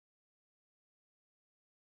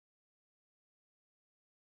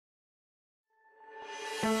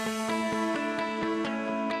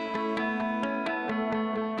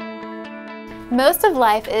Most of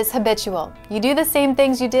life is habitual. You do the same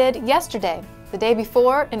things you did yesterday, the day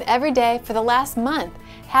before, and every day for the last month.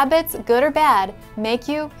 Habits, good or bad, make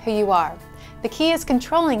you who you are. The key is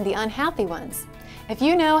controlling the unhealthy ones. If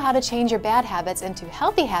you know how to change your bad habits into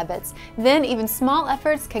healthy habits, then even small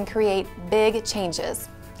efforts can create big changes.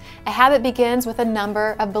 A habit begins with a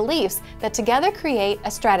number of beliefs that together create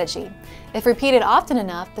a strategy. If repeated often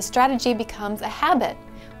enough, the strategy becomes a habit.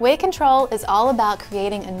 Weight control is all about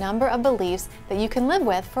creating a number of beliefs that you can live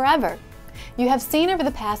with forever. You have seen over the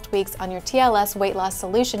past weeks on your TLS weight loss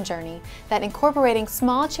solution journey that incorporating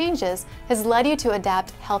small changes has led you to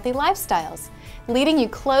adapt healthy lifestyles, leading you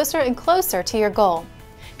closer and closer to your goal.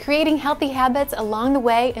 Creating healthy habits along the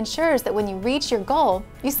way ensures that when you reach your goal,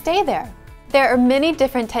 you stay there. There are many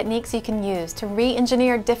different techniques you can use to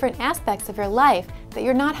re-engineer different aspects of your life that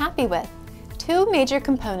you're not happy with. Two major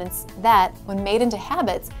components that, when made into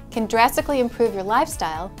habits, can drastically improve your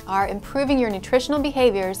lifestyle are improving your nutritional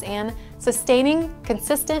behaviors and sustaining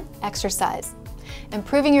consistent exercise.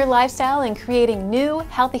 Improving your lifestyle and creating new,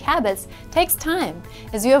 healthy habits takes time,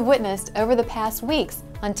 as you have witnessed over the past weeks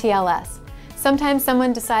on TLS. Sometimes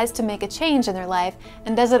someone decides to make a change in their life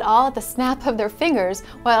and does it all at the snap of their fingers,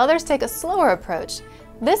 while others take a slower approach.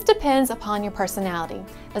 This depends upon your personality,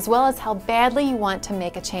 as well as how badly you want to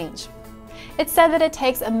make a change. It's said that it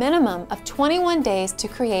takes a minimum of 21 days to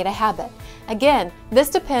create a habit. Again, this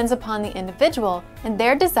depends upon the individual and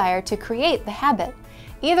their desire to create the habit.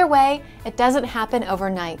 Either way, it doesn't happen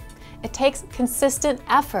overnight. It takes consistent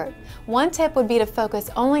effort. One tip would be to focus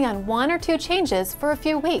only on 1 or 2 changes for a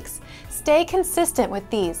few weeks. Stay consistent with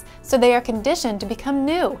these so they are conditioned to become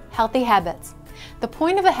new, healthy habits. The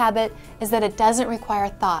point of a habit is that it doesn't require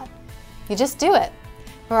thought. You just do it.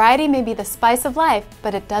 Variety may be the spice of life,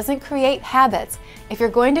 but it doesn't create habits. If you're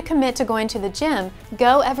going to commit to going to the gym,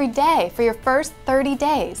 go every day for your first 30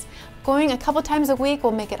 days. Going a couple times a week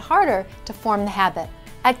will make it harder to form the habit.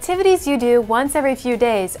 Activities you do once every few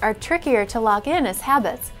days are trickier to lock in as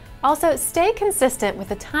habits. Also, stay consistent with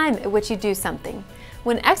the time at which you do something.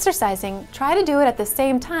 When exercising, try to do it at the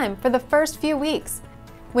same time for the first few weeks.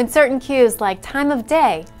 When certain cues like time of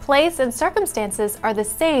day, place, and circumstances are the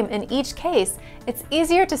same in each case, it's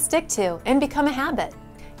easier to stick to and become a habit.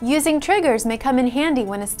 Using triggers may come in handy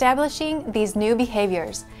when establishing these new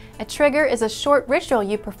behaviors. A trigger is a short ritual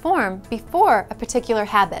you perform before a particular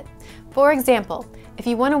habit. For example, if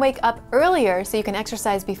you want to wake up earlier so you can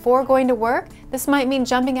exercise before going to work, this might mean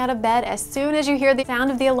jumping out of bed as soon as you hear the sound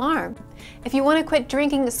of the alarm. If you want to quit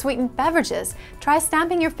drinking sweetened beverages, try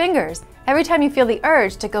snapping your fingers every time you feel the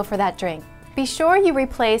urge to go for that drink. Be sure you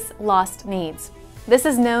replace lost needs. This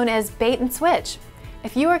is known as bait and switch.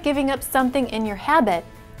 If you are giving up something in your habit,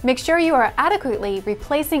 make sure you are adequately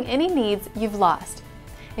replacing any needs you've lost.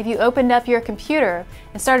 If you opened up your computer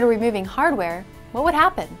and started removing hardware, what would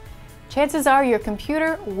happen? Chances are your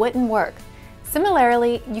computer wouldn't work.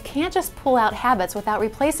 Similarly, you can't just pull out habits without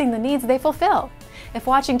replacing the needs they fulfill. If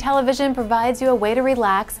watching television provides you a way to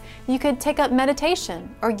relax, you could take up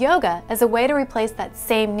meditation or yoga as a way to replace that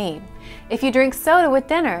same need. If you drink soda with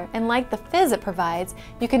dinner and like the fizz it provides,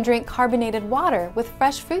 you can drink carbonated water with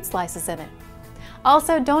fresh fruit slices in it.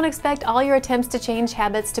 Also, don't expect all your attempts to change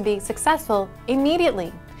habits to be successful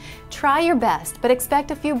immediately. Try your best, but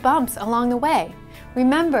expect a few bumps along the way.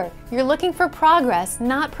 Remember, you're looking for progress,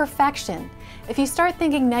 not perfection. If you start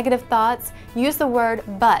thinking negative thoughts, use the word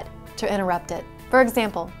 "but" to interrupt it. For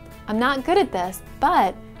example, I'm not good at this,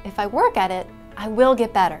 but if I work at it, I will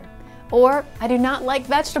get better. Or, I do not like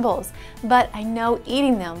vegetables, but I know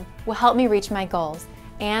eating them will help me reach my goals,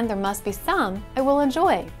 and there must be some I will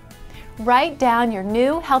enjoy. Write down your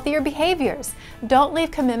new, healthier behaviors. Don't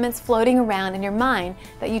leave commitments floating around in your mind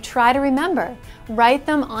that you try to remember. Write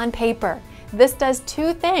them on paper. This does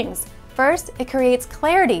 2 things. First, it creates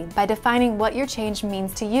clarity by defining what your change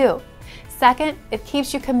means to you. Second, it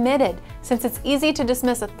keeps you committed, since it's easy to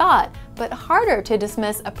dismiss a thought, but harder to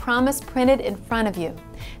dismiss a promise printed in front of you.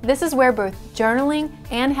 This is where both journaling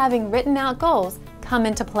and having written out goals come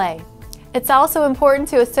into play. It's also important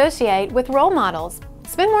to associate with role models.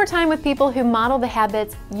 Spend more time with people who model the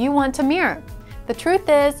habits you want to mirror. The truth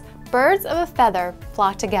is, birds of a feather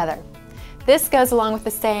flock together. This goes along with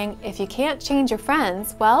the saying, if you can't change your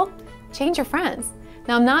friends, well, change your friends.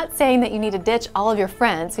 Now, I'm not saying that you need to ditch all of your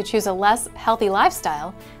friends who choose a less healthy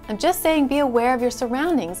lifestyle. I'm just saying be aware of your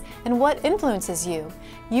surroundings and what influences you.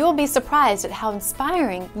 You will be surprised at how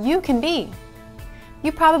inspiring you can be.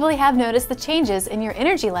 You probably have noticed the changes in your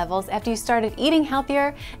energy levels after you started eating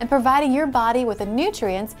healthier and providing your body with the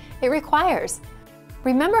nutrients it requires.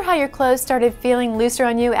 Remember how your clothes started feeling looser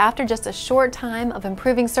on you after just a short time of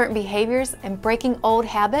improving certain behaviors and breaking old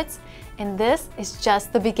habits? and this is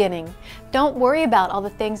just the beginning. Don't worry about all the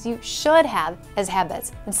things you should have as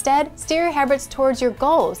habits. Instead, steer your habits towards your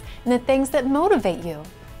goals and the things that motivate you.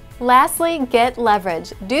 Lastly, get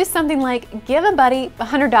leverage. Do something like give a buddy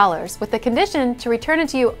 $100 with the condition to return it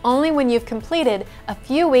to you only when you've completed a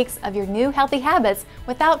few weeks of your new healthy habits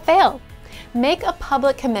without fail. Make a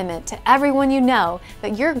public commitment to everyone you know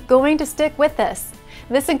that you're going to stick with this.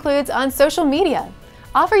 This includes on social media.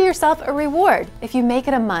 Offer yourself a reward if you make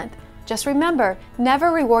it a month. Just remember,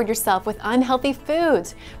 never reward yourself with unhealthy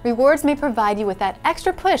foods. Rewards may provide you with that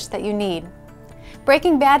extra push that you need.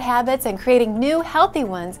 Breaking bad habits and creating new healthy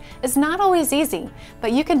ones is not always easy,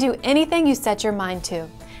 but you can do anything you set your mind to.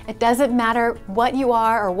 It doesn't matter what you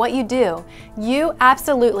are or what you do, you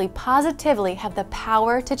absolutely, positively have the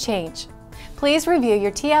power to change. Please review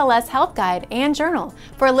your TLS Health Guide and Journal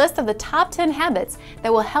for a list of the top 10 habits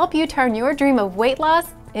that will help you turn your dream of weight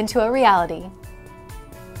loss into a reality.